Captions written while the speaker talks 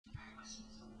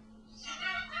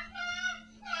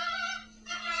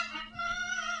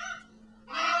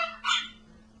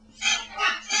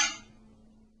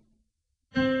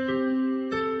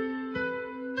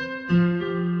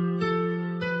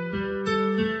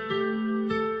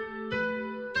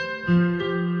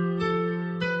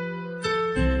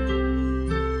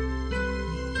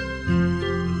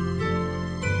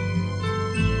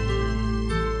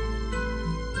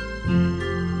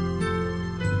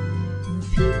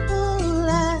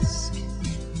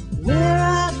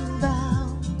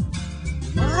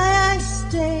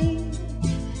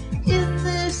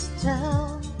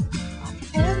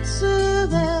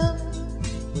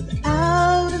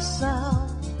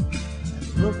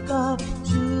look up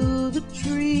to the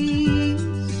trees.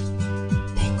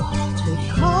 They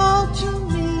call to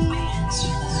me. I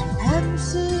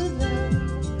answer them.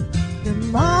 They're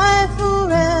my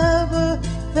forever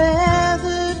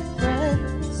feathered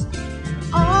friends.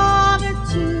 An honor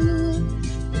to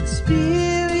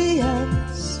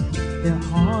experience their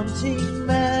haunting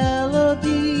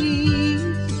melodies.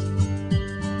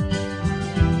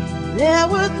 There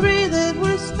were three that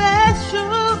were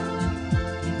special,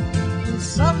 and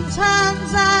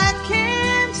sometimes I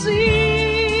can't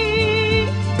see.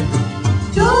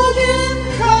 Dogen,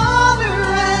 Connor,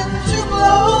 and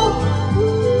Tupelo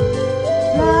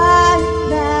flying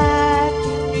back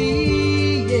to me,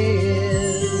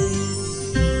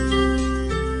 yes.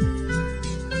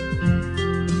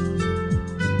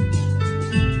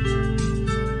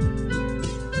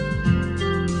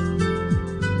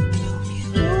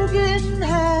 Dogen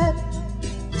had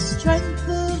the strength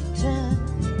of 10.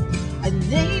 I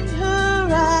named her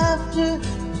after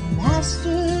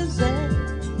Master Zen.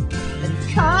 And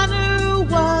Connor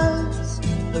was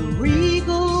the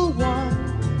regal one.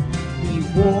 He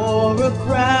wore a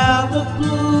crown of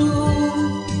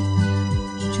blue.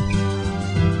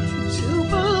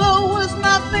 Tupelo was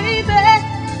my baby,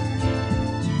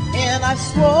 and I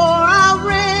swore I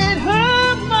read